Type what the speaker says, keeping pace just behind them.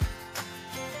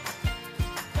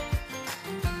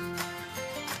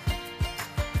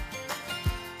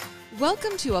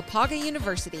Welcome to Apaga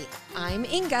University. I'm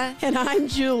Inga. And I'm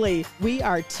Julie. We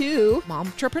are two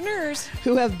Momtrepreneurs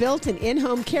who have built an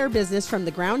in-home care business from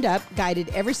the ground up, guided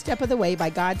every step of the way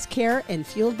by God's care and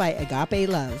fueled by agape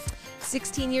love.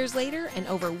 16 years later and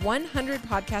over 100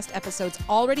 podcast episodes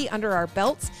already under our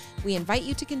belts, we invite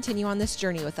you to continue on this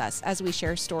journey with us as we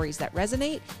share stories that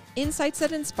resonate, insights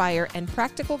that inspire, and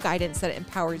practical guidance that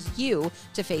empowers you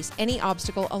to face any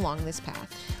obstacle along this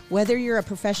path. Whether you're a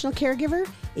professional caregiver,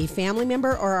 a family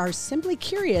member, or are simply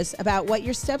curious about what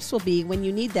your steps will be when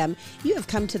you need them, you have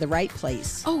come to the right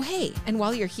place. Oh, hey, and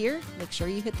while you're here, make sure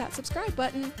you hit that subscribe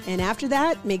button. And after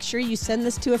that, make sure you send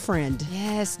this to a friend.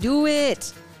 Yes, do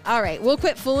it. All right, we'll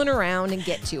quit fooling around and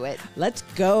get to it. Let's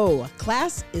go.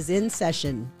 Class is in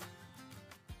session.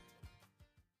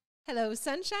 Hello,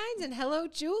 Sunshines, and hello,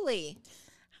 Julie.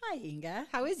 Hi, Inga.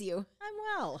 How is you? I'm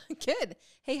well. Good.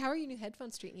 Hey, how are your new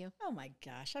headphones treating you? Oh my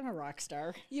gosh, I'm a rock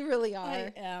star. You really are.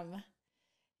 I am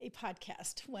a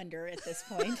podcast wonder at this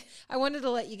point. I wanted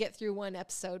to let you get through one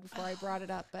episode before I brought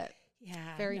it up, but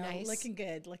Yeah. Very nice. Looking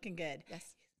good. Looking good.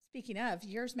 yes. Speaking of,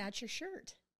 yours match your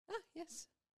shirt. Ah, yes.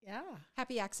 Yeah.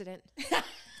 Happy accident.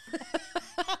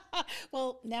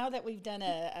 Well, now that we've done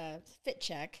a fit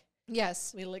check,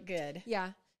 Yes. we look good.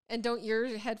 Yeah. And don't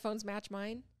your headphones match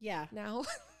mine Yeah. now?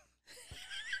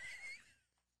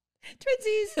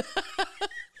 Twinsies.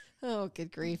 Oh,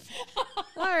 good grief.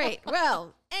 All right.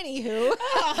 Well, anywho.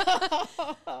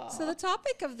 So the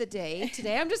topic of the day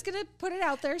today, I'm just going to put it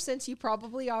out there since you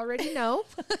probably already know.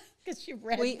 Because you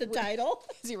read We- the title.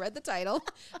 As you read the title,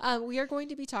 we are going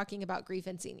to be talking about grief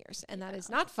in seniors, and that is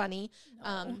not funny,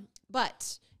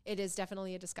 but it is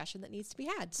definitely a discussion that needs to be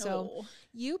had. So Oh.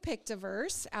 you picked a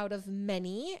verse out of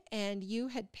many, and you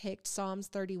had picked Psalms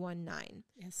 31:9.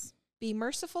 Yes. Be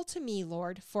merciful to me,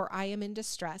 Lord, for I am in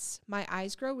distress. My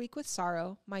eyes grow weak with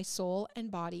sorrow, my soul and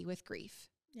body with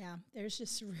grief. Yeah. There's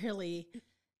just really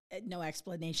no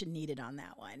explanation needed on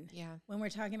that one. Yeah. When we're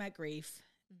talking about grief,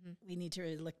 we need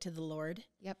to look to the Lord.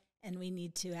 Yep. And we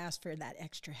need to ask for that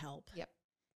extra help. Yep.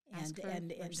 Ask for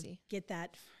And mercy. get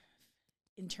that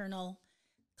internal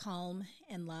calm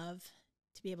and love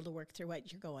to be able to work through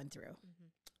what you're going through.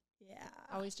 Yeah.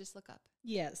 Always just look up.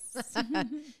 Yes.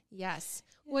 Yes.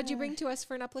 What'd you bring to us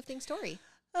for an uplifting story?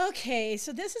 Okay,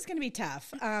 so this is going to be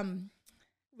tough.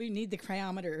 We need the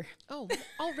cryometer. Oh,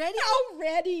 already?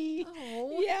 Already.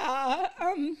 Oh. Yeah.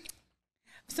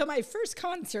 So my first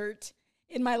concert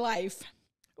in my life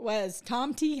was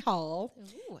Tom T. Hall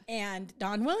Ooh. and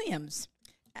Don Williams.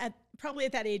 Probably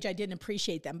at that age, I didn't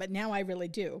appreciate them, but now I really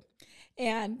do.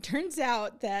 And turns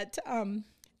out that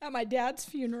at my dad's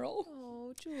funeral,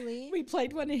 Oh, Julie. we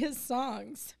played one of his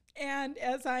songs. And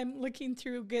as I'm looking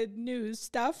through good news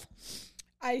stuff,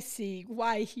 I see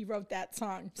why he wrote that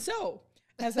song. So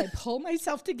as I pull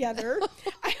myself together,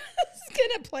 I was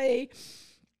going to play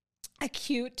a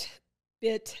cute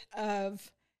bit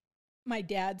of my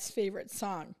dad's favorite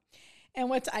song. And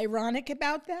what's ironic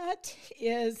about that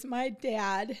is my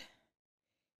dad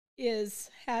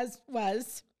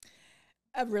was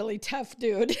a really tough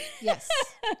dude. Yes.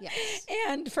 Yes.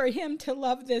 And for him to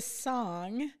love this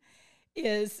song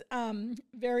is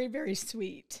very, very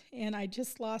sweet. And I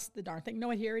just lost the darn thing. No,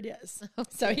 here it is.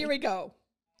 So Okay. here we go.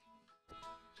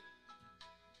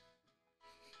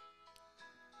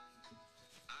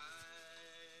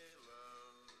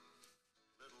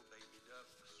 Little baby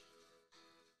ducks,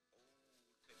 old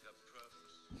pickup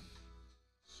trucks,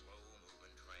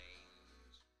 slow-moving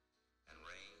trains, and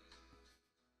rain.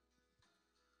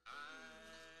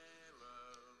 I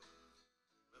love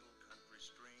little country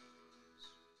streams,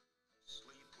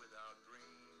 sleep without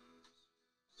dreams,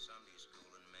 Sunday school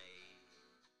in May,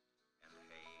 and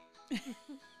hay.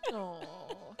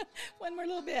 Oh. One more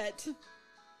little bit. And I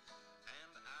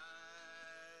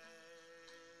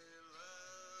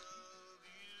love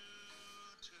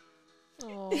you too.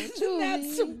 Oh, Julie.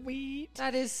 That's sweet.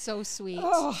 That is so sweet.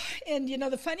 Oh, and you know,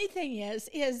 the funny thing is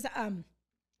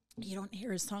you don't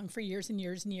hear his song for years and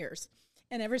years and years.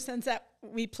 And ever since that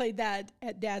we played that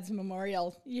at Dad's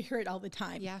memorial, you hear it all the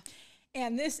time. Yeah.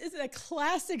 And this is a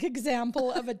classic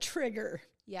example of a trigger.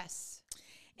 Yes.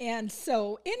 And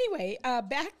so anyway,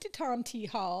 back to Tom T.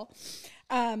 Hall.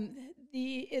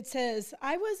 It says,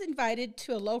 I was invited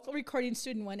to a local recording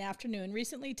studio one afternoon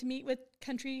recently to meet with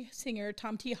country singer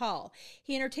Tom T. Hall.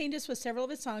 He entertained us with several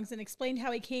of his songs and explained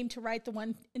how he came to write the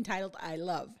one entitled I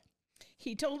Love.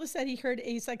 He told us that he heard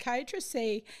a psychiatrist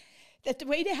say that the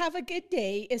way to have a good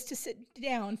day is to sit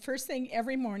down first thing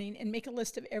every morning and make a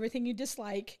list of everything you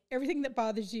dislike, everything that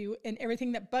bothers you, and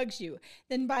everything that bugs you.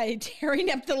 Then by tearing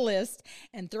up the list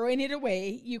and throwing it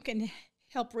away, you can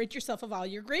help rid yourself of all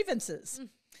your grievances.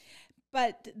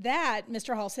 But that,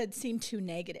 Mr. Hall said, seemed too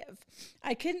negative.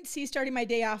 I couldn't see starting my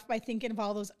day off by thinking of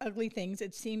all those ugly things.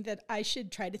 It seemed that I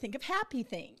should try to think of happy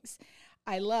things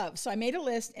I love. So I made a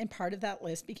list, and part of that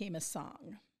list became a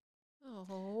song.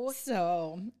 Oh,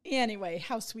 So anyway,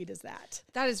 how sweet is that?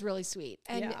 that is really sweet.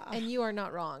 And Yeah. and you are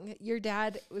not wrong. Your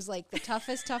dad was like the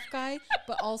toughest tough guy,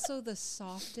 but also the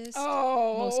softest,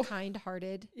 most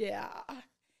kind-hearted, Yeah.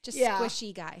 just Yeah.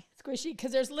 squishy guy. Squishy,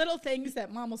 because there's little things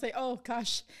that mom will say, oh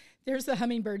gosh, there's the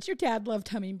hummingbirds. Your dad loved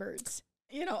hummingbirds.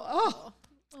 You know,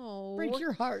 Oh, break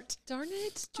your heart. darn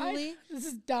it, Julie. This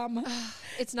is dumb.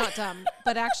 It's not dumb,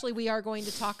 but actually we are going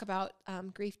to talk about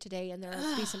grief today, and there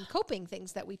will be some coping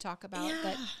things that we talk about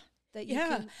that you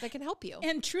Yeah. can help you.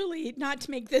 And truly, not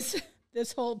to make this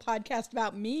whole podcast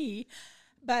about me,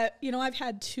 but you know, I've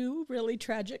had 2 really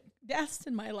tragic deaths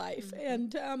in my life,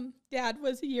 and Dad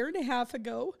was a year and a half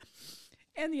ago,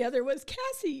 and the other was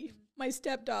Cassie, my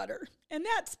stepdaughter, and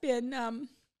that's been a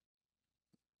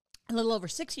little over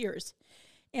 6 years.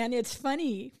 And it's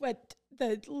funny what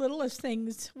the littlest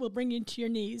things will bring you to your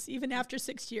knees, even after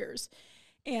 6 years.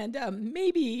 And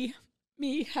maybe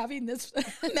me having this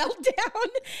meltdown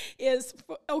is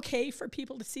okay for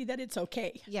people to see that it's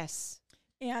okay. Yes.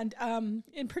 And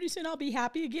pretty soon I'll be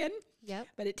happy again. Yep.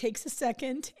 But it takes a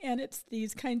second, and it's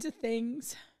these kinds of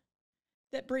things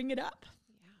that bring it up.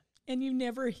 Yeah. And you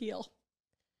never heal.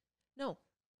 No.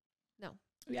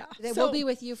 Yeah. They will be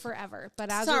with you forever. But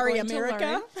as sorry, we're going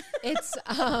America.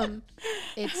 to learn,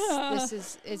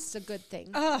 it's a good thing.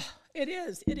 It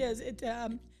is. It is.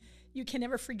 You can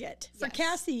never forget. For Yes.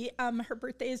 Cassie, her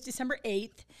birthday is December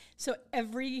 8th. So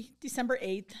every December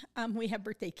 8th, we have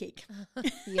birthday cake.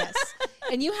 Yes.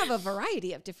 And you have a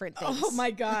variety of different things. Oh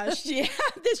my gosh. Yeah.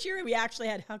 This year we actually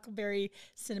had huckleberry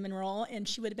cinnamon roll, and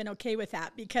she would have been okay with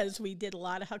that because we did a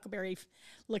lot of huckleberry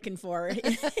looking for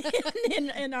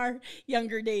in our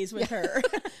younger days with her.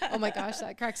 Oh my gosh,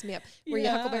 that cracks me up. Were you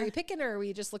Yeah. huckleberry picking, or were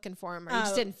you just looking for them, or you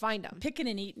just didn't find them? Picking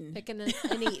and eating. Picking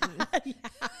and eating.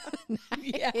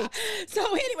 Yeah. So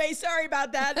anyway, sorry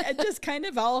about that. It just kind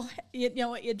of all,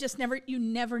 it just you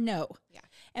never know. Yeah.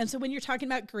 And so when you're talking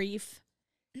about grief,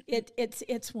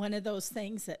 it's one of those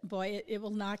things that, boy, it will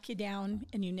knock you down,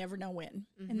 and you never know when.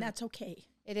 And that's okay.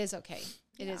 It is okay.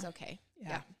 It is okay.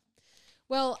 Yeah.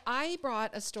 Well, I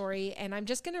brought a story, and I'm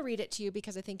just going to read it to you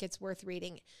because I think it's worth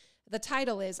reading. The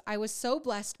title is, I was so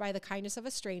blessed by the kindness of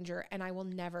a stranger, and I will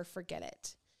never forget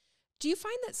it. Do you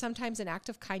find that sometimes an act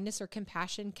of kindness or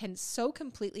compassion can so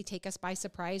completely take us by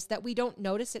surprise that we don't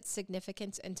notice its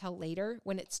significance until later,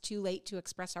 when it's too late to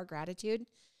express our gratitude?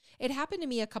 It happened to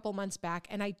me a couple months back,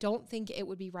 and I don't think it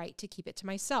would be right to keep it to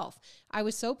myself. I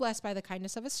was so blessed by the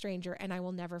kindness of a stranger, and I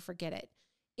will never forget it.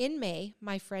 In May,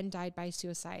 my friend died by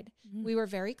suicide. We were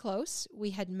very close.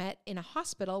 We had met in a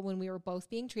hospital when we were both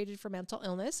being treated for mental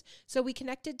illness, so we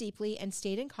connected deeply and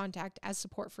stayed in contact as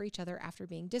support for each other after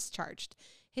being discharged.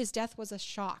 His death was a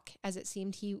shock, as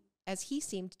he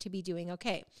seemed to be doing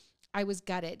okay. I was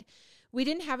gutted. We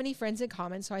didn't have any friends in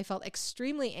common, so I felt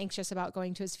extremely anxious about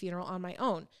going to his funeral on my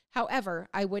own. However,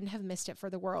 I wouldn't have missed it for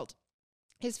the world.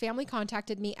 His family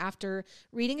contacted me after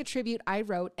reading a tribute I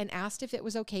wrote and asked if it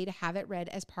was okay to have it read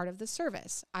as part of the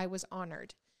service. I was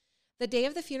honored. The day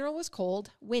of the funeral was cold,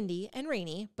 windy, and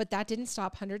rainy, but that didn't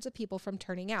stop hundreds of people from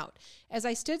turning out. As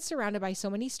I stood surrounded by so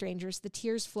many strangers, the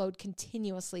tears flowed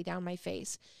continuously down my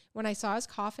face. When I saw his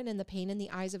coffin and the pain in the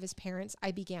eyes of his parents,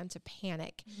 I began to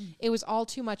panic. It was all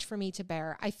too much for me to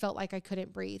bear. I felt like I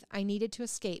couldn't breathe. I needed to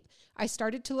escape. I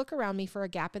started to look around me for a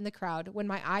gap in the crowd when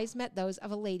my eyes met those of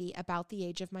a lady about the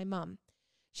age of my mom.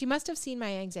 She must have seen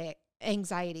my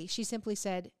anxiety. She simply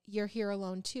said, "You're here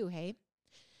alone too, hey?"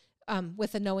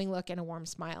 With a knowing look and a warm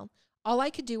smile. All I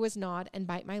could do was nod and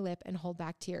bite my lip and hold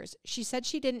back tears. She said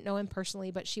she didn't know him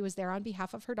personally, but she was there on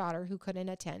behalf of her daughter who couldn't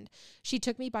attend. She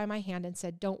took me by my hand and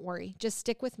said, "Don't worry, just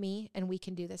stick with me and we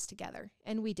can do this together."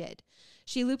 And we did.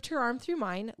 She looped her arm through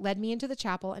mine, led me into the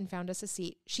chapel, and found us a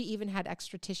seat. She even had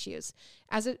extra tissues.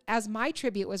 As my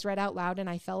tribute was read out loud and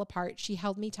I fell apart, she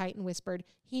held me tight and whispered,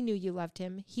 "He knew you loved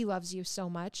him. He loves you so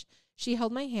much." She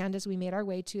held my hand as we made our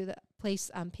way to the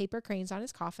place paper cranes on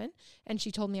his coffin, and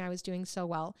she told me I was doing so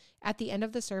well. At the end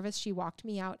of the service, she walked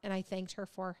me out, and I thanked her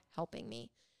for helping me.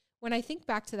 When I think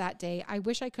back to that day, I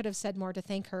wish I could have said more to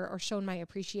thank her or shown my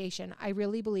appreciation. I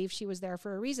really believe she was there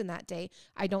for a reason that day.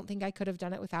 I don't think I could have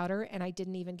done it without her, and I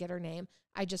didn't even get her name.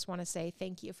 I just want to say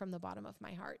thank you from the bottom of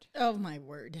my heart. Oh, my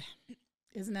word.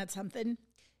 Isn't that something?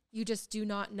 You just do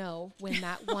not know when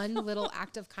that one little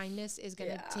act of kindness is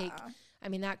going to take. I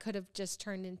mean, that could have just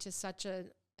turned into such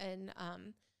an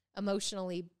emotional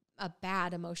event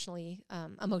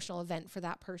for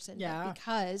that person. Yeah. But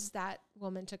because that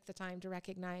woman took the time to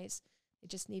recognize It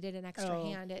just needed an extra Oh,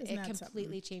 hand. It isn't that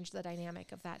completely changed the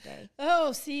dynamic of that day.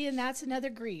 Oh, see, and that's another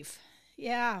grief.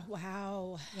 Yeah.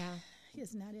 Wow. Yeah.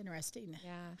 Isn't that interesting?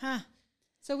 Yeah. Huh.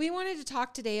 So we wanted to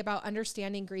talk today about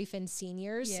understanding grief in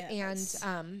seniors. Yes.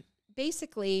 And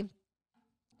basically,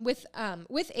 with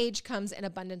age comes an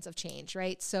abundance of change,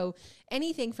 right? So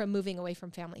anything from moving away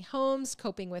from family homes,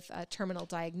 coping with a terminal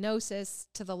diagnosis,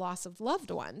 to the loss of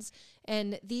loved ones.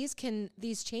 And these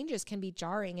changes can be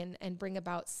jarring and bring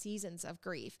about seasons of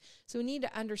grief. So we need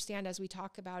to understand, as we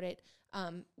talk about it,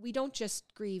 we don't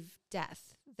just grieve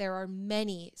death. There are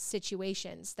many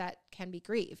situations that can be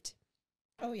grieved.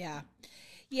 Oh, yeah.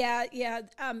 Yeah.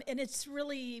 And it's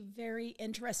really very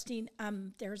interesting.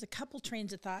 There's a couple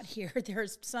trains of thought here.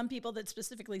 There's some people that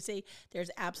specifically say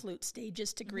there's absolute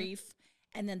stages to grief.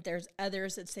 And then there's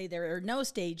others that say there are no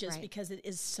stages because it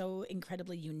is so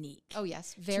incredibly unique. Oh,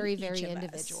 yes. Very, to very each of us.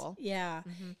 individual. Yeah.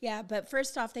 Yeah. But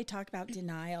first off, they talk about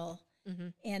denial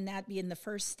and that being the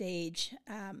first stage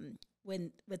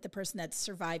with the person that's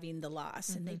surviving the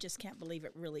loss and they just can't believe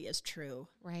it really is true.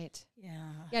 Right. Yeah.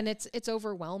 Yeah, and it's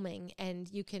overwhelming, and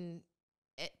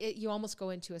you almost go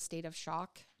into a state of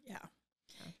shock. Yeah.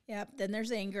 Yeah. Then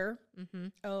there's anger. Mm-hmm.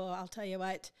 Oh, I'll tell you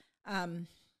what.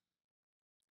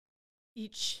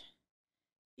 Each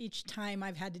time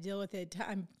I've had to deal with it,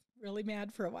 I'm really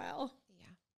mad for a while.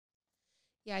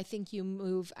 Yeah, I think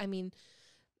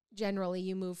generally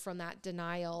you move from that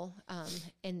denial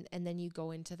and then you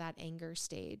go into that anger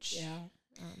stage. Yeah.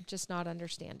 Just not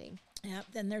understanding. Yeah.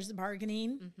 Then there's the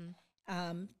bargaining,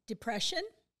 depression,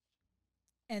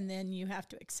 and then you have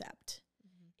to accept.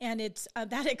 And it's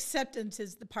that acceptance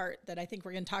is the part that I think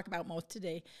we're going to talk about most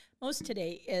today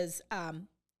is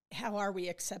how are we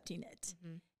accepting it?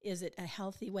 Is it a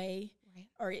healthy way,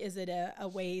 or is it a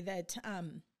way that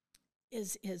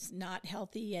is not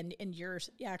healthy and you're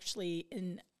actually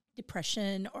in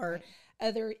depression or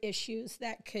other issues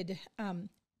that could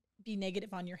be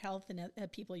negative on your health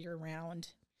and people you're around?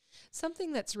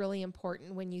 Something that's really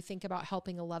important when you think about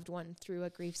helping a loved one through a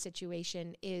grief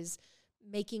situation is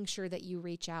making sure that you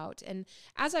reach out. And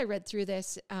as I read through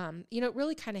this, it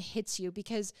really kind of hits you,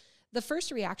 because the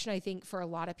first reaction I think for a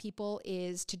lot of people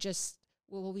is to just,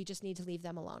 we just need to leave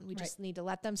them alone. We just need to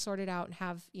let them sort it out and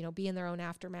have, be in their own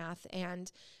aftermath.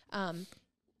 And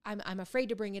I'm afraid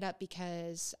to bring it up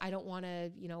because I don't want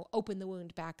to, open the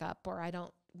wound back up, or I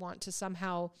don't want to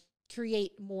somehow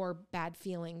create more bad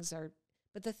feelings.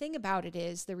 But the thing about it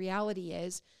is, the reality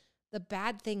is, the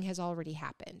bad thing has already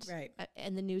happened. Right.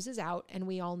 And the news is out and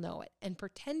we all know it. And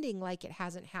pretending like it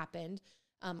hasn't happened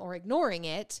or ignoring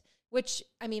it, which,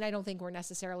 I don't think we're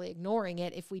necessarily ignoring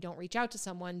it if we don't reach out to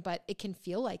someone, but it can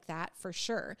feel like that for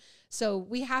sure. So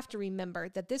we have to remember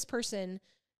that this person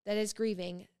that is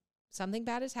grieving, something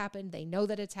bad has happened. They know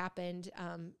that it's happened.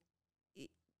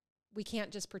 We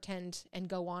can't just pretend and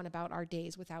go on about our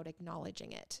days without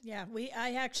acknowledging it. Yeah,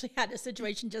 I actually had a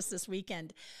situation just this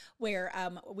weekend where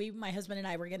my husband and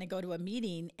I were going to go to a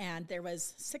meeting, and there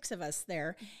was 6 of us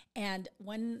there, and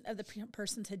one of the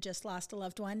persons had just lost a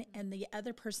loved one, and the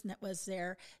other person that was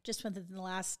there just within the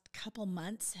last couple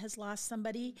months has lost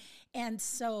somebody. And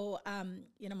so,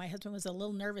 my husband was a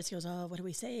little nervous. He goes, "Oh, what do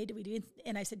we say? Do we do?"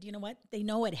 And I said, "You know what? They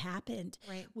know it happened.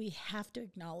 Right. We have to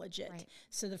acknowledge it." Right.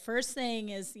 So the first thing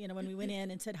is, when we went in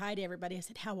and said hi to everybody, I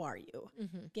said, "How are you?"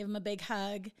 Give them a big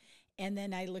hug. And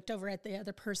then I looked over at the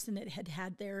other person that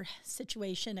had their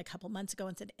situation a couple months ago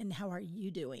and said, "And how are you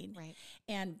doing?" Right.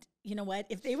 And you know what?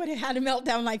 If they would have had a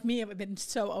meltdown like me, it would have been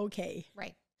so okay.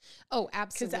 Right. Oh,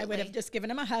 absolutely. Because I would have just given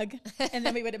them a hug and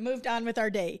then we would have moved on with our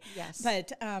day. Yes.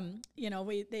 But,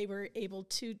 they were able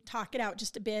to talk it out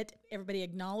just a bit. Everybody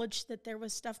acknowledged that there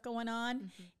was stuff going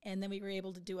on. And then we were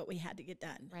able to do what we had to get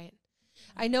done. Right.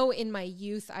 I know in my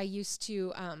youth, I used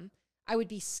to, I would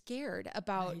be scared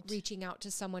about reaching out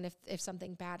to someone if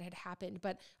something bad had happened.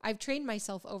 But I've trained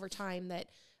myself over time that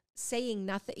saying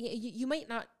nothing, you might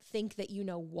not think that you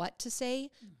know what to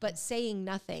say, but saying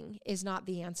nothing is not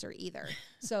the answer either.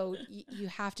 So you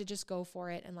have to just go for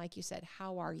it. And like you said,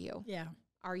 how are you? Yeah.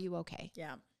 Are you okay?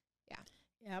 Yeah. Yeah.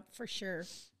 Yeah, for sure.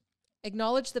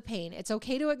 Acknowledge the pain. It's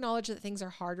okay to acknowledge that things are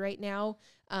hard right now.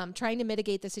 Trying to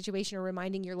mitigate the situation or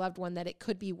reminding your loved one that it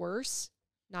could be worse,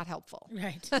 not helpful.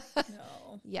 Right.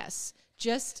 No. Yes.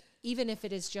 Just, even if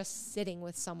it is just sitting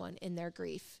with someone in their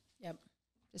grief. Yep.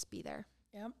 Just be there.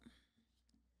 Yep.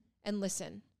 And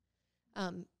listen.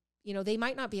 They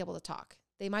might not be able to talk.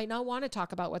 They might not want to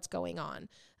talk about what's going on.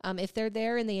 If they're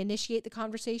there and they initiate the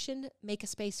conversation, make a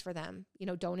space for them.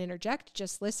 Don't interject,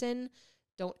 just listen.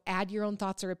 Don't add your own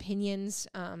thoughts or opinions.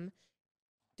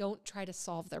 Don't try to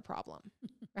solve their problem,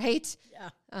 right? Yeah.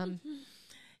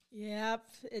 Yep.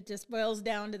 It just boils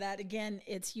down to that. Again,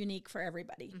 it's unique for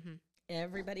everybody. Mm-hmm.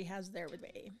 Everybody has their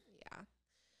way. Yeah.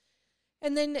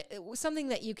 And then something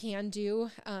that you can do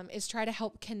is try to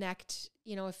help connect,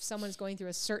 if someone's going through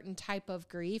a certain type of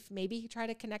grief, maybe try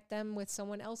to connect them with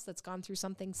someone else that's gone through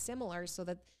something similar so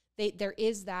that there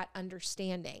is that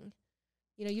understanding.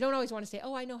 You don't always want to say,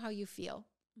 oh, I know how you feel,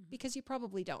 because you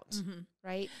probably don't,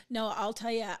 right? No, I'll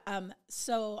tell you.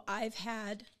 So I've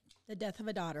had the death of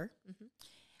a daughter.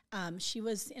 She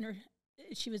was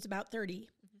about 30.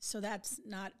 So that's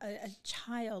not a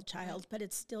child, but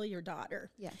it's still your daughter.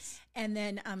 Yes. And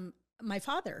then my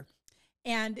father.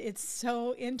 And it's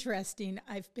so interesting.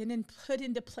 I've been put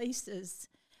into places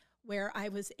where I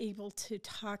was able to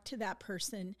talk to that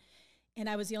person, and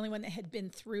I was the only one that had been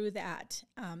through that.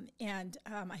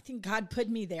 I think God put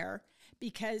me there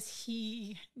because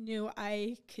he knew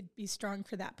I could be strong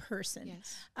for that person.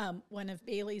 Yes. One of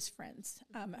Bailey's friends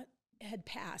had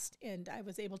passed, and I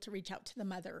was able to reach out to the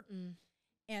mother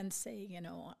and say,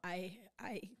 I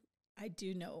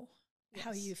do know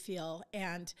how you feel.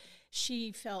 And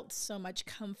she felt so much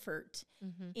comfort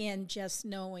in just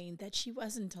knowing that she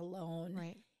wasn't alone.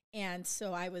 Right. And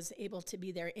so I was able to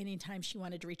be there anytime she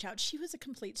wanted to reach out. She was a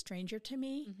complete stranger to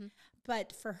me,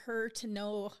 but for her to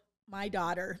know my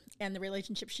daughter and the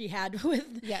relationship she had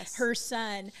with her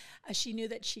son, she knew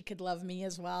that she could love me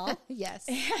as well. Yes.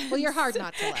 Well, you're hard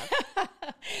not to love.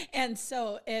 And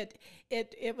so it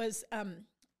was,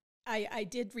 I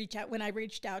did reach out. When I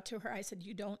reached out to her, I said,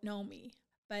 you don't know me,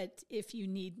 but if you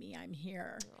need me, I'm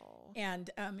here. Oh. And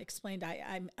explained,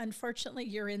 I'm unfortunately,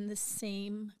 you're in the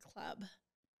same club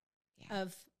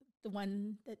of the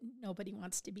one that nobody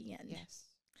wants to be in. Yes.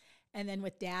 And then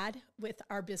with Dad, with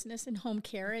our business and home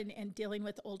care and dealing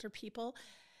with older people,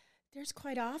 there's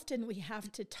quite often we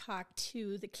have to talk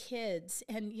to the kids.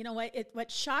 And you know what?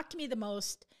 What shocked me the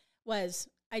most was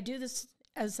I do this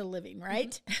as a living,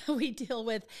 right? We deal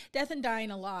with death and dying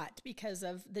a lot because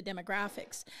of the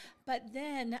demographics. But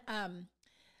then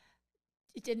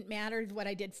it didn't matter what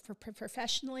I did for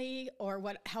professionally or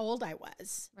how old I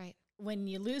was. Right. When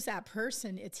you lose that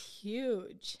person, it's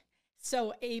huge.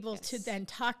 So able to then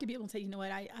talk to people and say, you know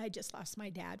what, I just lost my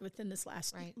dad within this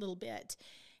last little bit.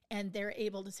 And they're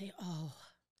able to say, oh,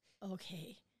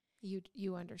 okay.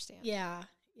 You understand. Yeah.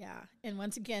 And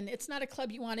once again, it's not a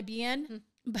club you want to be in,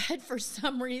 but for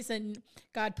some reason,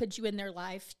 God put you in their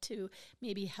life to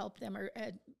maybe help them or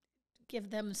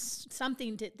give them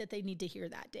something that they need to hear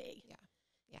that day.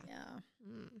 Yeah.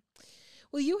 Mm.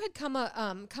 Well, you had come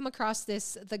across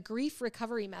the grief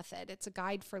recovery method. It's a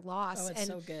guide for loss. Oh, it's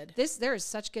so good. There is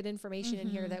such good information in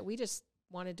here that we just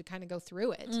wanted to kind of go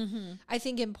through it. I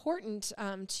think important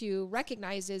to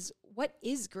recognize is, what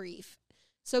is grief?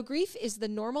 So grief is the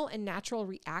normal and natural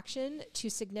reaction to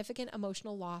significant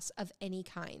emotional loss of any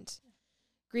kind.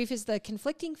 Grief is the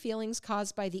conflicting feelings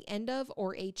caused by the end of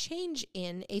or a change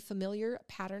in a familiar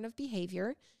pattern of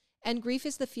behavior. And grief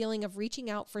is the feeling of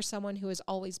reaching out for someone who has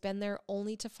always been there,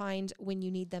 only to find when you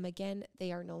need them again,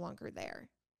 they are no longer there.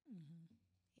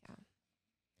 Yeah.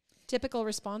 Typical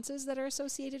responses that are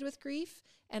associated with grief.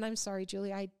 And I'm sorry,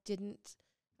 Julie, I didn't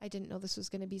know this was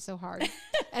going to be so hard.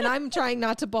 And I'm trying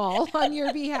not to bawl on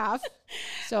your behalf.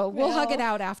 So we'll hug it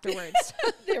out afterwards.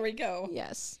 There we go.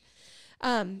 Yes.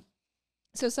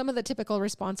 So some of the typical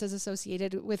responses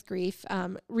associated with grief: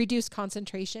 reduced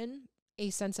concentration, a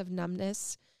sense of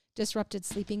numbness, disrupted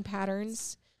sleeping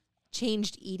patterns,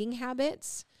 changed eating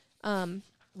habits,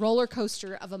 roller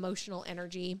coaster of emotional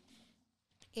energy.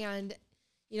 And,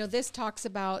 this talks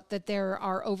about that there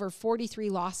are over 43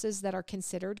 losses that are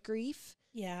considered grief.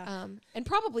 Yeah. And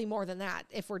probably more than that,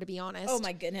 if we're to be honest. Oh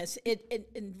my goodness.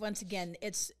 And once again,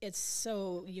 it's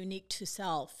so unique to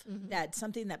self that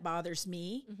something that bothers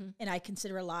me and I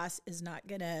consider a loss is not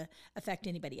going to affect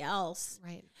anybody else.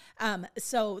 Right.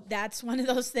 So that's one of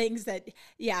those things that,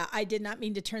 I did not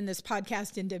mean to turn this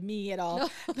podcast into me at all,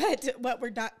 but what we're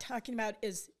not talking about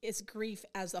is grief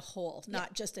as a whole,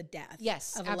 not just a death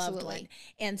of a loved one.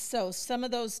 And so some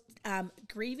of those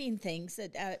grieving things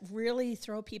that really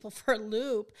throw people for a loop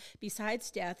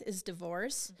besides death is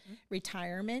divorce,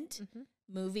 retirement,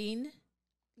 moving,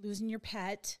 losing your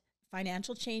pet,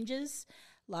 financial changes,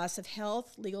 loss of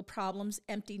health, legal problems,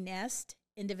 empty nest,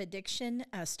 end of addiction,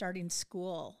 starting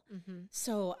school.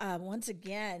 So once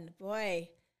again, boy,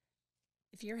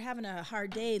 if you're having a hard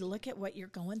day, look at what you're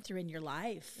going through in your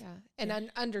life. Yeah.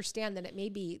 And understand that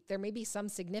there may be some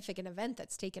significant event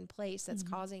that's taken place that's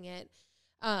causing it.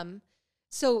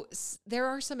 So there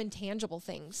are some intangible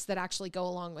things that actually go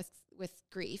along with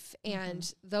grief,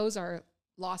 and those are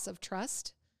loss of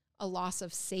trust, a loss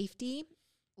of safety,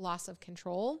 loss of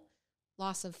control,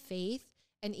 loss of faith,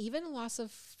 And even loss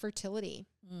of fertility.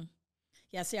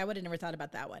 Yeah, see, I would have never thought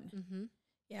about that one. Mm-hmm.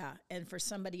 Yeah, and for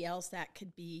somebody else, that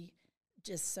could be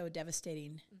just so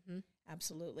devastating. Mm-hmm.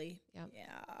 Absolutely. Yep.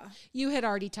 Yeah. You had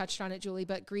already touched on it, Julie,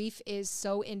 but grief is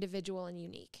so individual and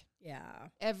unique. Yeah.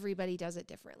 Everybody does it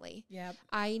differently. Yep.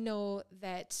 I know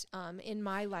that in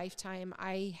my lifetime,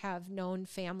 I have known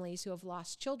families who have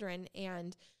lost children,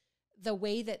 and the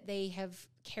way that they have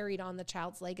carried on the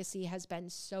child's legacy has been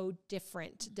so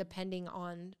different depending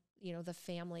on, the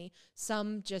family.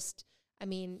 Some just,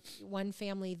 one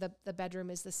family, the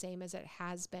bedroom is the same as it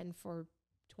has been for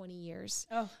 20 years.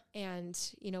 Oh. And,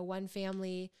 one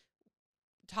family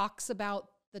talks about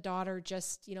the daughter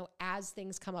just, as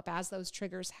things come up, as those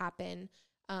triggers happen.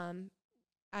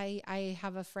 I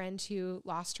have a friend who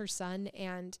lost her son,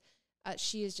 and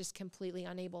she is just completely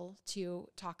unable to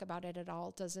talk about it at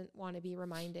all, doesn't want to be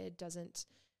reminded, doesn't.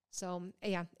 So,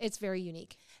 yeah, it's very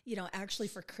unique. Actually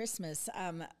for Christmas,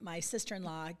 my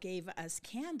sister-in-law gave us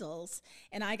candles,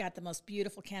 and I got the most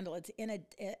beautiful candle. It's in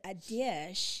a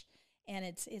dish, and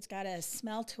it's got a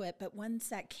smell to it. But once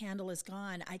that candle is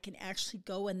gone, I can actually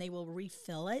go and they will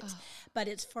refill it. Oh. But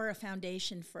it's for a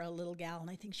foundation for a little gal, and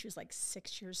I think she was like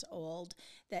 6 years old,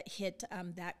 that hit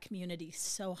that community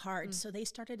so hard. So they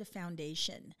started a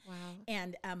foundation. Wow.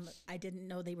 And I didn't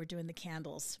know they were doing the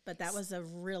candles, but that was a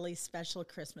really special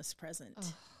Christmas present.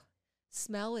 Oh.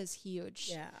 Smell is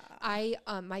huge. Yeah.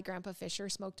 My grandpa Fisher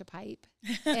smoked a pipe,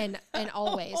 and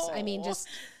always,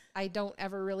 I don't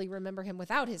ever really remember him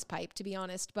without his pipe, to be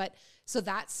honest. But so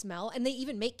that smell, and they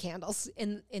even make candles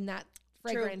in that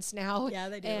fragrance now. Yeah,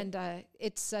 they do. And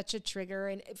it's such a trigger.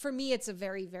 And for me, it's a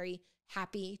very, very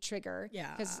happy trigger.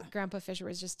 Yeah. Because Grandpa Fisher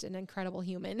was just an incredible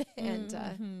human. And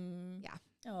yeah.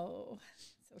 Oh,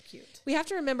 so cute. We have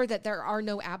to remember that there are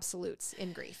no absolutes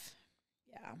in grief.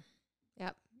 Yeah.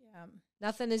 Yep. Yeah.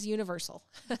 Nothing is universal.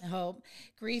 No.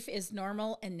 Grief is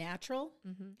normal and natural.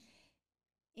 Mm-hmm.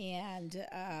 And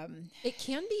it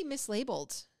can be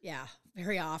mislabeled. Yeah,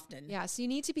 very often. Yeah, so you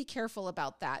need to be careful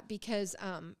about that, because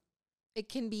it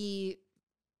can be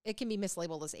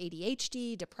mislabeled as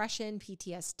ADHD, depression,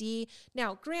 PTSD.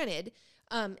 Now, granted,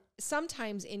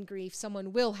 sometimes in grief,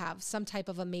 someone will have some type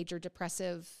of a major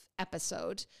depressive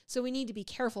episode. So we need to be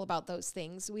careful about those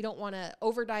things. We don't want to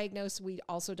overdiagnose. We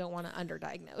also don't want to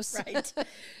underdiagnose.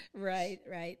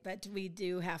 Right. But we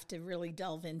do have to really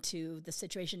delve into the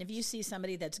situation. If you see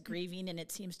somebody that's grieving and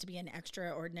it seems to be an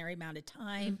extraordinary amount of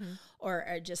time, or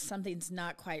just something's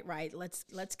not quite right,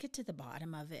 let's get to the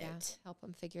bottom of it. Yeah, help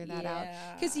them figure that out.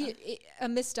 Because a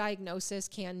misdiagnosis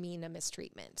can mean a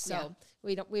mistreatment. So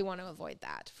we want to avoid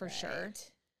that for sure.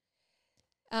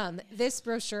 This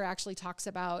brochure actually talks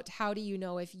about how do you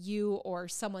know if you or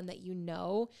someone that you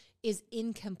know is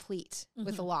incomplete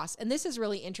with a loss. And this is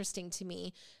really interesting to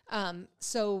me.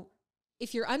 So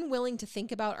if you're unwilling to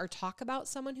think about or talk about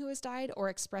someone who has died, or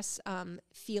express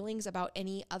feelings about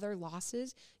any other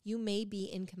losses, you may be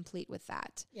incomplete with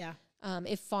that. Yeah.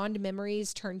 If fond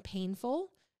memories turn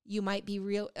painful, you might be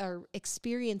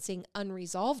experiencing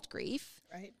unresolved grief.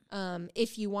 Right.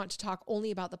 If you want to talk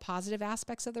only about the positive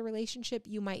aspects of the relationship,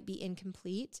 you might be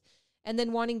incomplete. And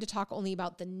then wanting to talk only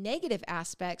about the negative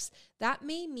aspects, that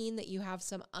may mean that you have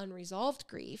some unresolved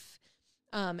grief.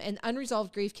 And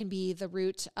unresolved grief can be the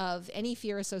root of any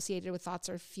fear associated with thoughts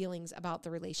or feelings about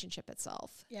the relationship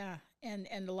itself. Yeah. And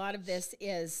a lot of this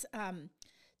is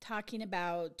talking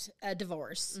about a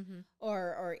divorce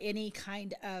or any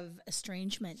kind of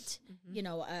estrangement,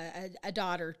 a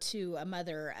daughter to a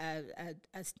mother,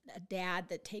 a dad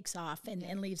that takes off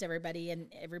and leaves everybody,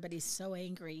 and everybody's so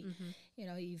angry.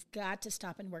 You've got to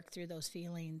stop and work through those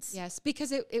feelings. Yes,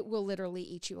 because it will literally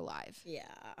eat you alive.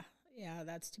 Yeah,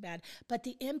 that's too bad. But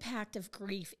the impact of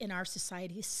grief in our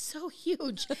society is so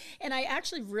huge. And I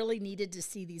actually really needed to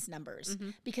see these numbers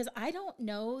because I don't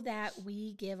know that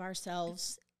we give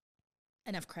ourselves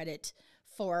enough credit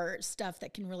for stuff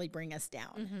that can really bring us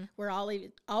down. We're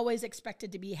always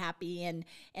expected to be happy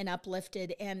and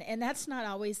uplifted, and that's not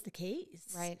always the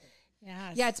case. Right.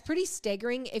 Yes. Yeah, it's pretty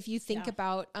staggering if you think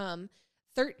about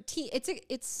 13.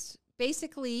 It's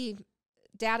basically,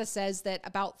 data says that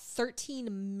about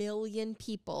 13 million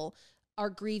people are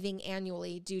grieving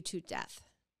annually due to death.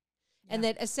 And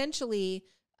that essentially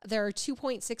there are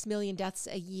 2.6 million deaths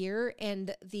a year,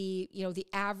 and the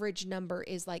average number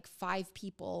is like 5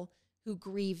 people who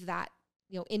grieve that,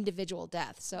 individual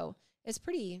death. So it's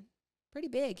pretty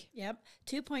big. Yep.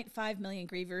 2.5 million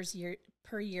grievers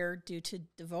per year due to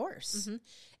divorce.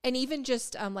 And even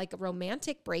just like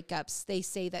romantic breakups, they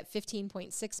say that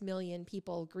 15.6 million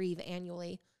people grieve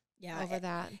annually over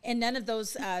that. And none of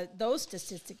those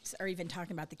statistics are even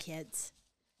talking about the kids.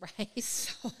 Right.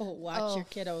 So watch your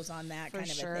kiddos on that kind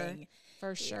of a thing.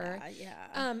 For sure.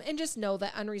 Yeah. And just know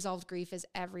that unresolved grief is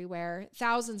everywhere.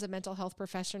 Thousands of mental health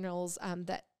professionals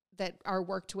that are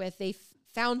worked with, they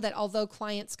found that although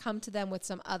clients come to them with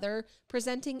some other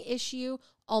presenting issue,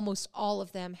 almost all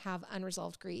of them have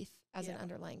unresolved grief as an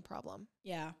underlying problem.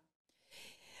 Yeah.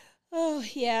 Oh,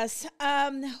 yes.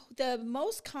 The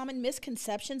most common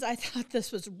misconceptions, I thought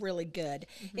this was really good.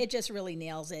 Mm-hmm. It just really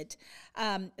nails it.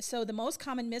 So the most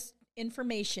common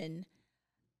misinformation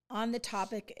on the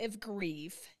topic of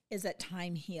grief is that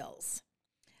time heals.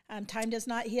 Time does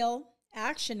not heal.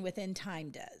 Action within time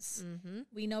does. Mm-hmm.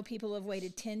 We know people who have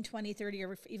waited 10, 20, 30,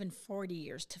 or even 40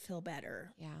 years to feel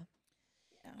better. Yeah.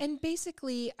 And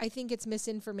basically, I think it's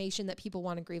misinformation that people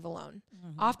want to grieve alone.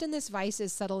 Often this advice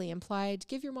is subtly implied,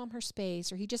 give your mom her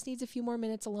space, or he just needs a few more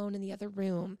minutes alone in the other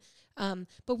room.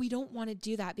 But we don't want to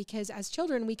do that because as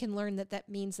children, we can learn that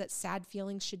means that sad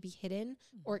feelings should be hidden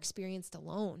or experienced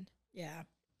alone. Yeah.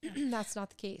 That's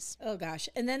not the case. Oh, gosh.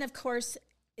 And then, of course,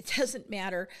 it doesn't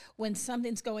matter. When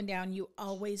something's going down, you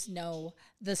always know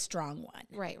the strong one.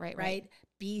 Right.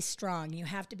 Be strong. You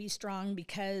have to be strong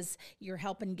because you're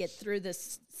helping get through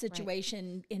this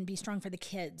situation and be strong for the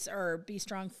kids or be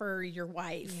strong for your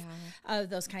wife.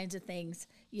 Those kinds of things.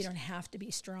 You don't have to be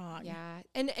strong. Yeah.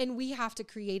 And we have to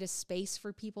create a space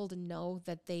for people to know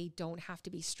that they don't have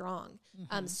to be strong.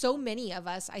 So many of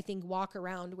us, I think, walk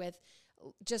around with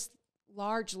just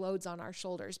large loads on our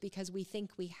shoulders because we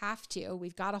think we have to.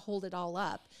 We've got to hold it all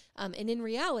up. And in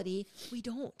reality, we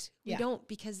don't. We don't,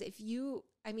 because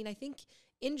I think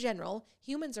in general,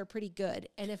 humans are pretty good.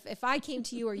 And if I came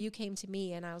to you or you came to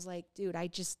me and I was like, dude, I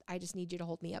just need you to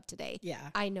hold me up today. Yeah.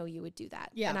 I know you would do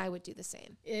that. Yeah. And I would do the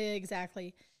same.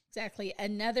 Exactly.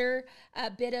 Another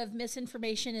bit of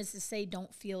misinformation is to say,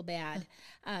 don't feel bad.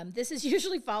 This is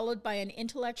usually followed by an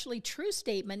intellectually true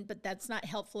statement, but that's not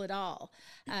helpful at all.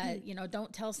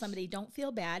 Don't tell somebody, don't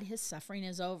feel bad. His suffering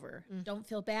is over. Don't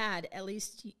feel bad. At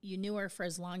least you knew her for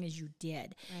as long as you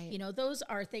did. Right. Those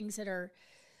are things that are,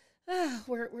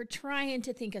 we're trying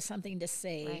to think of something to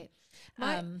say.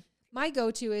 Right. My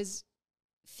go-to is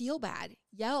feel bad,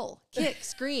 yell, kick,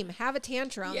 scream, have a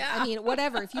tantrum. Yeah. I mean,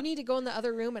 whatever. If you need to go in the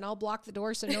other room and I'll block the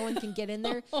door so no one can get in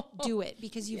there, do it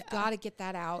because you've got to get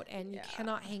that out and you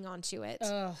cannot hang on to it.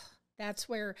 That's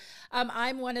where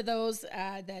I'm one of those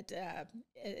that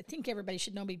I think everybody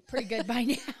should know me pretty good by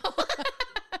now.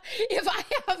 If I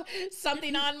have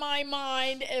something on my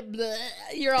mind,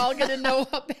 you're all going to know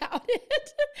about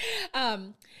it.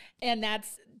 And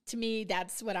to me,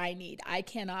 that's what I need. I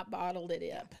cannot bottle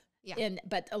it up. Yeah.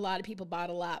 But a lot of people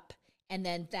bottle up, and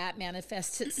then that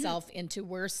manifests itself into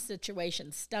worse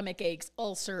situations, stomach aches,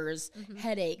 ulcers,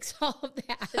 headaches, all of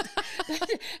that.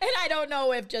 And I don't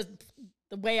know if just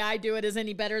the way I do it is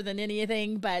any better than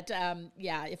anything, but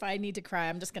if I need to cry,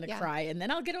 I'm just going to cry, and then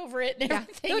I'll get over it. And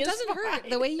everything No, it is doesn't fine. hurt.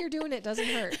 The way you're doing it doesn't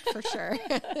hurt, for sure.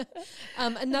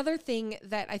 Another thing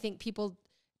that I think people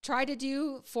try to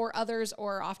do for others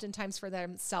or oftentimes for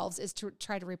themselves is to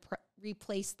try to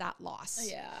replace that loss.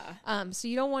 Yeah. So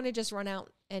you don't want to just run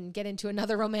out and get into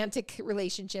another romantic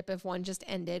relationship if one just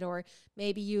ended, or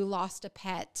maybe you lost a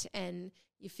pet and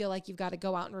you feel like you've got to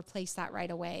go out and replace that right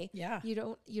away. Yeah. You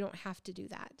don't have to do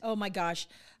that. Oh my gosh.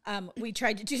 We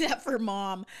tried to do that for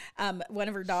Mom. One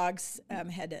of her dogs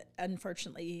had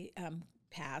unfortunately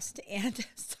passed, and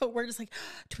so we're just like,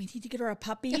 do we need to get her a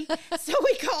puppy? So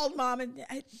we called Mom, and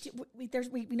we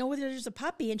know there's a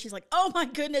puppy, and she's like, oh my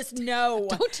goodness, no,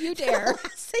 Don't you dare. The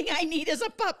last thing I need is a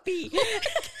puppy.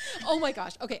 Oh my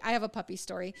gosh. Okay, I have a puppy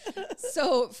story.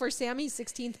 So for Sammy's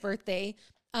 16th birthday,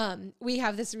 we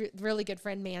have this really good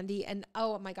friend, Mandy, and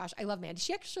oh my gosh, I love Mandy.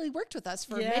 She actually worked with us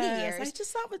for many years. I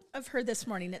just thought of her this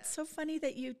morning. It's so funny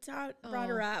that you brought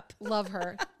her up. Love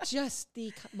her. Just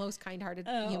the most kind-hearted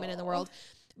human in the world.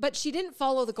 But she didn't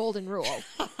follow the golden rule.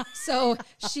 So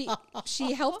she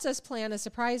helped us plan a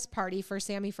surprise party for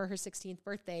Sammy for her 16th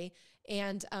birthday,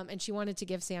 and she wanted to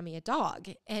give Sammy a dog.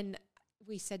 And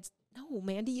we said, no,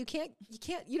 Mandy, you can't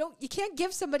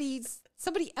give somebody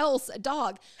else a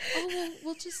dog. Oh,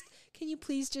 well, just, can you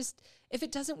please just, if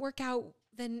it doesn't work out,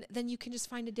 then you can just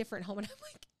find a different home. And I'm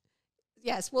like,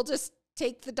 yes, we'll just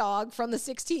take the dog from the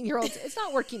 16-year-old. It's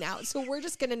not working out. So we're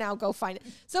just going to now go find it.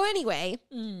 So anyway,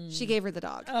 she gave her the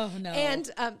dog. Oh no. And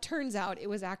turns out it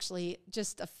was actually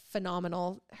just a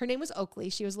phenomenal, her name was Oakley.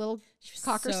 She was a little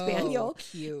Cocker Spaniel.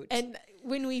 Cute. And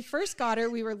when we first got her,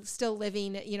 we were still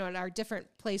living, at our different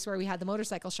place where we had the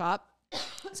motorcycle shop.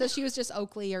 So she was just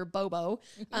Oakley or Bobo.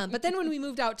 But then when we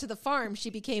moved out to the farm, she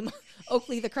became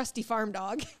Oakley, the crusty farm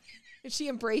dog. She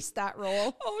embraced that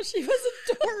role. Oh, she was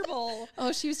adorable.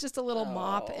 Oh, she was just a little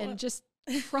mop and just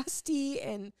crusty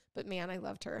but man, I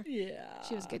loved her. Yeah.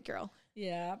 She was a good girl.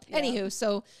 Yeah. Anywho,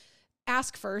 so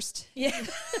ask first. Yeah.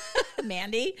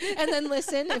 Mandy. And then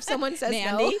listen if someone says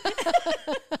Mandy.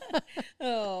 no.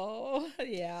 Oh,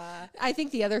 yeah. I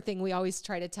think the other thing we always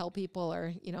try to tell people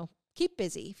are, keep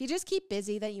busy. If you just keep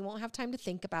busy, then you won't have time to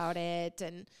think about it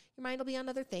and your mind will be on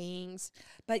other things.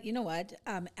 But you know what?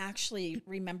 Actually,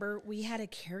 remember, we had a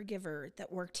caregiver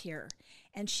that worked here,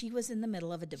 and she was in the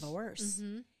middle of a divorce.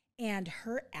 Mm-hmm. And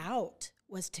her out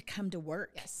was to come to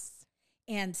work. Yes.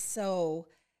 And so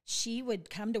she would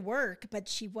come to work, but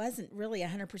she wasn't really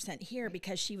 100% here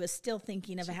because she was still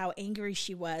thinking of how angry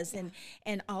she was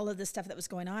and all of the stuff that was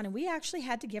going on. And we actually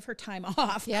had to give her time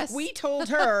off. Yes. We told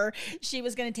her she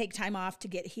was going to take time off to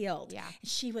get healed. Yeah.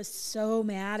 She was so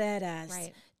mad at us.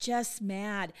 Right. Just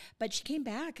mad. But she came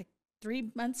back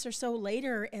 3 months or so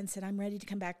later and said, I'm ready to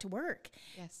come back to work.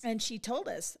 Yes. And she told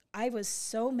us, I was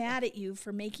so mad at you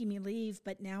for making me leave,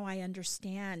 but now I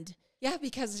understand. Yeah,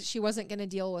 because she wasn't going to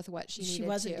deal with what she needed to. She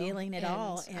wasn't dealing at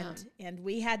all. And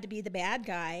we had to be the bad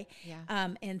guy.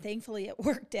 Yeah. And thankfully it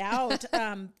worked out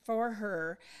for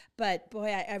her. But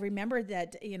boy, I remember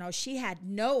that, she had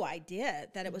no idea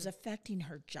that it was affecting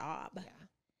her job. Yeah.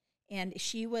 And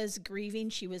she was grieving.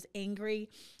 She was angry.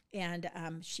 And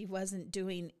she wasn't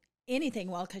doing anything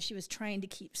well because she was trying to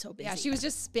keep so busy. Yeah, she was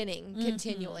just spinning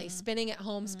continually, spinning at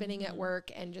home, spinning at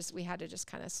work, and we had to just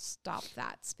kind of stop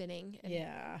that spinning. And,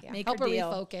 Make help her deal.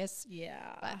 refocus.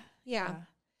 Yeah. But, yeah.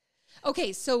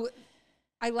 Okay, so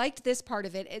I liked this part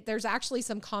of it. There's actually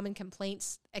some common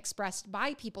complaints expressed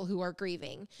by people who are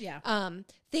grieving. Yeah.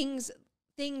 Things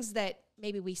that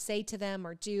maybe we say to them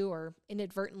or do or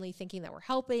inadvertently thinking that we're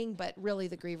helping, but really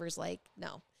the griever's like,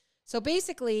 no. So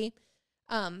basically,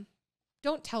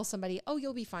 don't tell somebody, oh,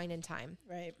 you'll be fine in time.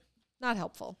 Right. Not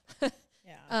helpful.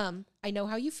 Yeah. I know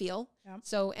how you feel. Yeah.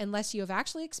 So unless you have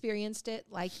actually experienced it,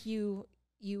 like you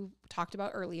talked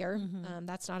about earlier,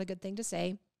 that's not a good thing to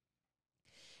say.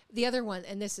 The other one,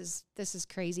 and this is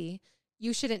crazy,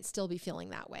 you shouldn't still be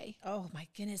feeling that way. Oh my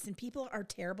goodness. And people are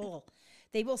terrible.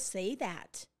 They will say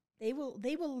that. They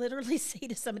will literally say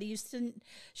to somebody, you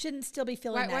shouldn't still be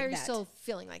feeling Why are you that. still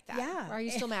feeling like that? Yeah. Why are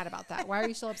you still mad about that? Why are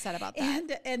you still upset about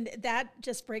that? And that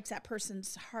just breaks that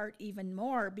person's heart even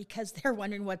more because they're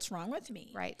wondering what's wrong with me.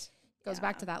 Right. Goes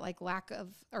back to that like lack of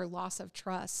or loss of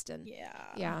trust. And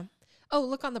Yeah. Oh,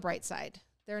 look on the bright side.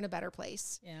 They're in a better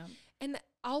place. Yeah. And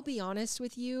I'll be honest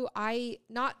with you,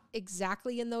 not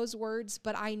exactly in those words,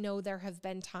 but I know there have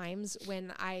been times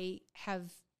when I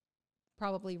have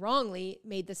probably wrongly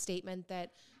made the statement that,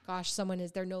 gosh,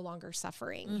 they're no longer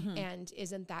suffering. And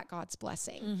isn't that God's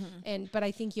blessing? But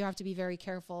I think you have to be very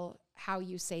careful how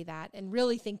you say that and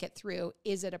really think it through.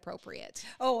 Is it appropriate?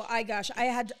 Oh, I've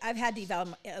had to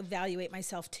evaluate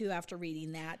myself too after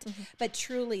reading that. But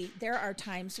truly, there are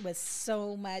times with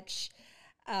so much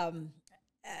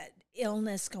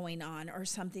illness going on or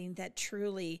something that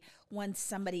truly, once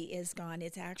somebody is gone,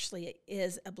 it actually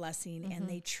is a blessing and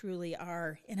they truly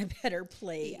are in a better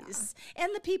place.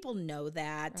 And the people know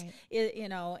that,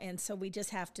 and so we just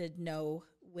have to know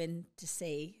when to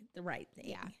say the right thing.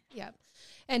 Yeah. Yeah.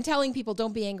 And telling people,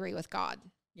 don't be angry with God.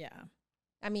 Yeah.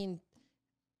 I mean,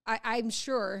 I'm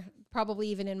sure probably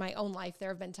even in my own life, there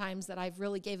have been times that I've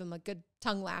really gave him a good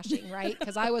tongue lashing, right?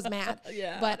 Because I was mad.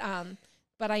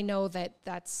 But I know that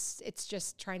it's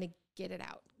just trying to get it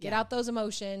out, get out those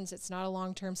emotions. It's not a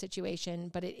long-term situation,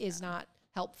 but it is not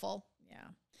helpful. Yeah.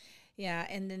 Yeah.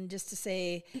 And then just to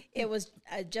say it was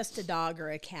just a dog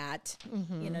or a cat,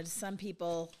 to some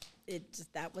people,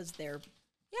 that was their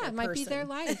it might be their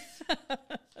life.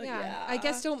 I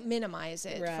guess don't minimize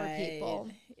it for people.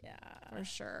 Yeah. For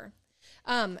sure.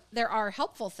 There are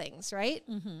helpful things, right?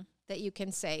 That you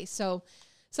can say. So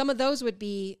some of those would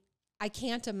be, I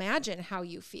can't imagine how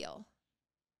you feel.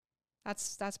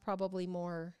 That's probably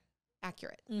more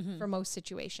accurate for most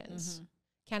situations.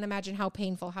 Can't imagine how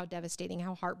painful, how devastating,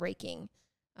 how heartbreaking.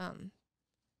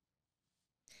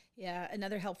 Yeah,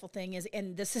 another helpful thing is,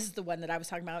 and this is the one that I was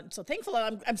talking about, so thankfully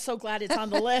I'm so glad it's on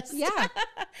the list.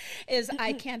 Is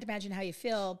I can't imagine how you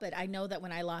feel, but I know that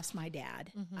when I lost my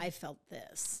dad, I felt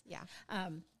this. Yeah.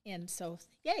 And so,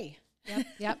 yay.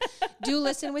 Yep. Do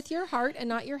listen with your heart and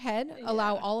not your head.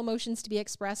 Allow all emotions to be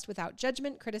expressed without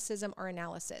judgment, criticism, or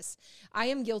analysis. I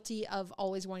am guilty of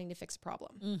always wanting to fix a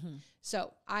problem.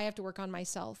 So I have to work on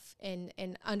myself and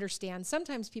understand.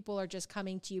 Sometimes people are just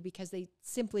coming to you because they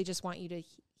simply just want you to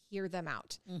hear them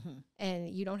out. And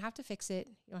you don't have to fix it.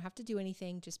 You don't have to do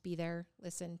anything. Just be there,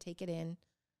 listen, take it in.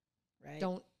 Right.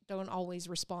 Don't don't always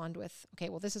respond with, okay,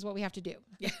 well, this is what we have to do.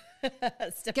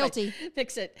 Step Guilty.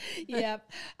 Fix it.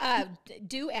 Yep.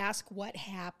 Do ask what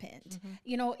happened.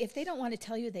 You know, if they don't want to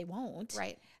tell you, they won't.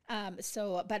 Right.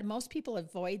 But most people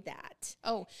avoid that.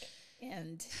 Oh,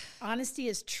 And honesty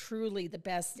is truly the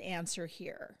best answer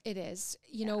here. it is.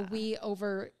 You know, we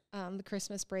over the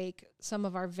Christmas break, some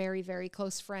of our very, very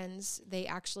close friends, they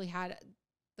actually had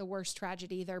the worst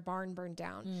tragedy. Their barn burned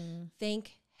down.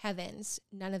 Thank heavens,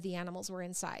 none of the animals were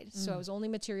inside. So it was only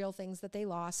material things that they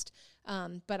lost.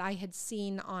 But I had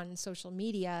seen on social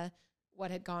media what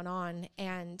had gone on,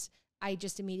 and I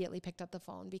just immediately picked up the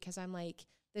phone because I'm like,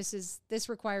 this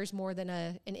requires more than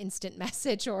an instant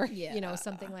message or, you know,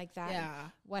 something like that. Yeah.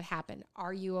 What happened?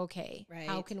 Are you okay? Right.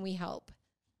 How can we help?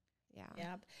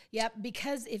 Yeah. Yep.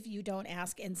 Because if you don't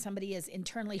ask and somebody is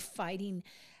internally fighting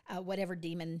whatever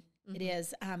demon it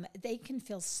is, they can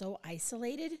feel so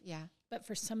isolated. Yeah. But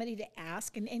for somebody to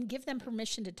ask and give them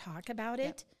permission to talk about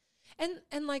it.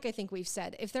 And like I think we've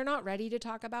said, if they're not ready to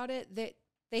talk about it, that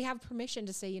they have permission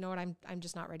to say, you know what, I'm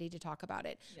just not ready to talk about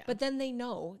it. Yeah. But then they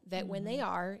know that when they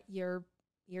are, you're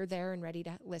there and ready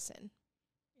to listen.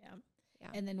 Yeah.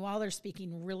 And then while they're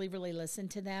speaking, really, really listen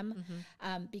to them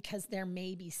because there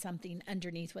may be something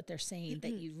underneath what they're saying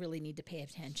that you really need to pay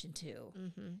attention to.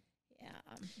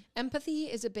 Yeah. Empathy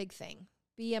is a big thing.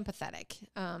 Be empathetic.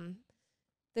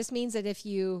 This means that if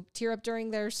you tear up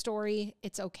during their story,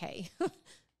 it's okay.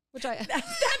 Which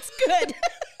That's good.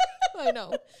 I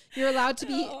know. You're allowed to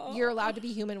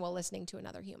be human while listening to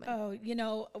another human. Oh, you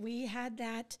know, we had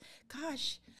that,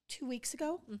 2 weeks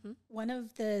ago. One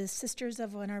of the sisters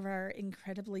of one of our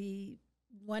incredibly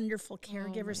wonderful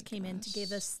caregivers came in to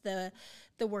give us the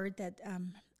word that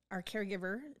our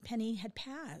caregiver, Penny, had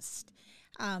passed.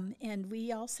 And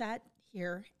we all sat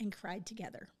here and cried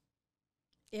together.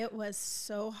 It was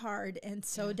so hard and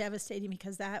so devastating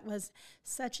because that was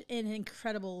such an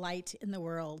incredible light in the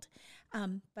world.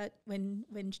 But when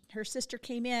her sister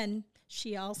came in,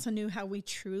 she also knew how we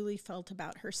truly felt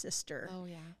about her sister. Oh,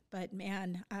 yeah. But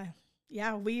man,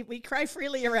 we cry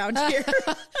freely around here.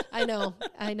 I know.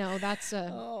 That's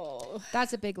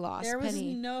a big loss. There was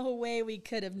Penny. no way we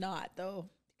could have not, though,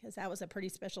 because that was a pretty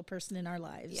special person in our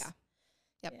lives. Yeah.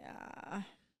 Yep. Yeah.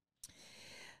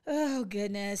 Oh,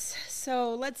 goodness.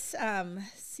 So let's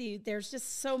see. There's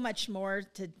just so much more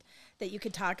that you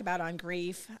could talk about on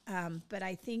grief. But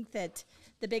I think that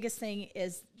the biggest thing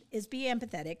is be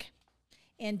empathetic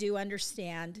and do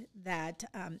understand that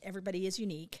everybody is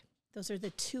unique. Those are the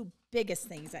two biggest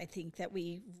things I think that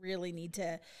we really need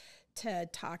to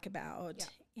talk about.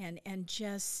 Yeah. And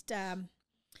just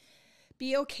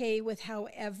be okay with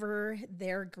however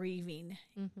they're grieving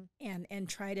and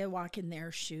try to walk in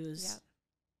their shoes. Yeah.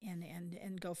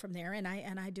 And go from there. And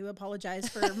I do apologize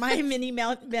for my mini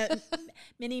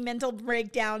mental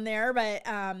breakdown there, but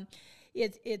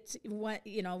it's what,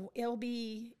 you know, it'll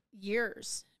be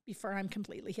years before I'm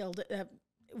completely healed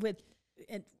with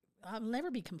it. I'll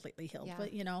never be completely healed,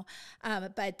 but you know,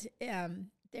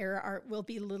 there will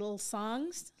be little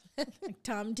songs like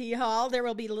Tom T. Hall. There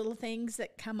will be little things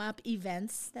that come up,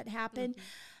 events that happen,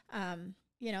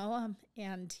 you know,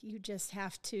 and you just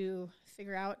have to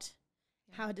figure out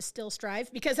how to still strive,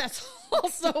 because that's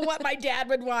also what my dad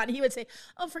would want. He would say,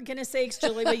 "Oh, for goodness sakes,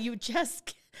 Julie, will you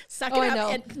just suck it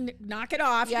up and knock it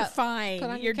off? You're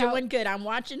fine. You're doing good. I'm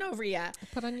watching over you.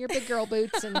 Put on your big girl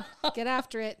boots and get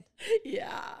after it."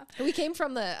 Yeah. We came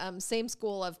from the same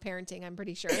school of parenting, I'm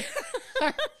pretty sure.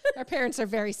 Our parents are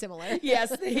very similar.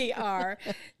 Yes, they are.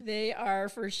 They are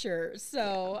for sure.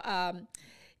 So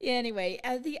anyway,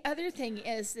 the other thing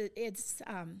is that it's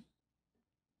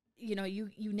you know, you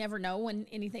never know when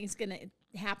anything's going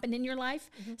to happen in your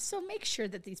life. So make sure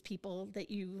that these people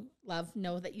that you love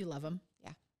know that you love them.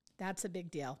 Yeah. That's a big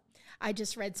deal. I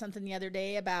just read something the other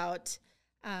day about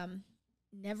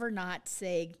never not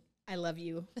say, "I love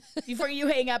you," before you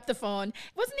hang up the phone.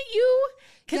 Wasn't it you?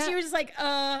 Because you were just like,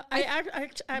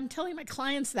 I'm telling my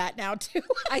clients that now too.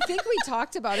 I think we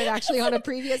talked about it actually on a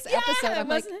previous episode. I'm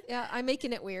like, wasn't it? yeah, I'm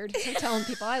making it weird. I'm telling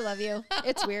people I love you.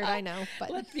 It's weird, I know, but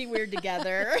Let's be weird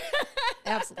together.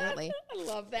 absolutely. I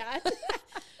love that.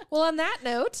 Well, on that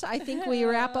note, I think we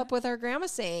wrap up with our grandma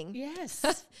saying.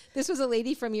 Yes. This was a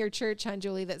lady from your church, huh,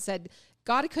 Julie, that said,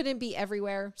 God couldn't be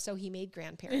everywhere, so he made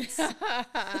grandparents.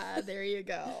 There you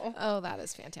go. Oh, that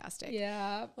is fantastic.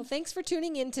 Yeah. Well, thanks for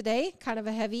tuning in today. Kind of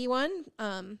a heavy one.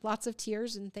 Lots of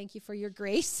tears, and thank you for your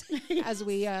grace as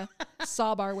we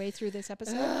sob our way through this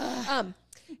episode.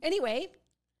 Anyway,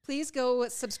 please go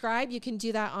subscribe. You can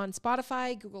do that on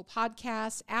Spotify, Google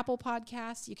Podcasts, Apple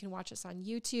Podcasts. You can watch us on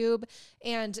YouTube.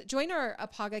 And join our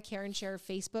Apaga Care and Share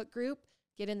Facebook group.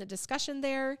 Get in the discussion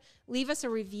there. Leave us a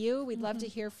review. We'd love to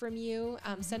hear from you.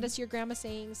 Send us your grandma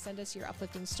sayings. Send us your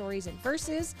uplifting stories and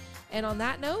verses. And on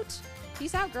that note,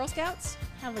 peace out, Girl Scouts.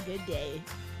 Have a good day.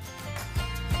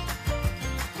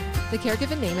 The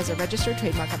Caregiven name is a registered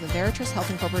trademark of the Veritrust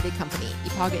Health Incorporated Company.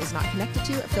 EPAGA is not connected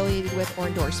to, affiliated with, or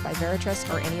endorsed by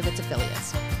Veritrust or any of its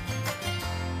affiliates.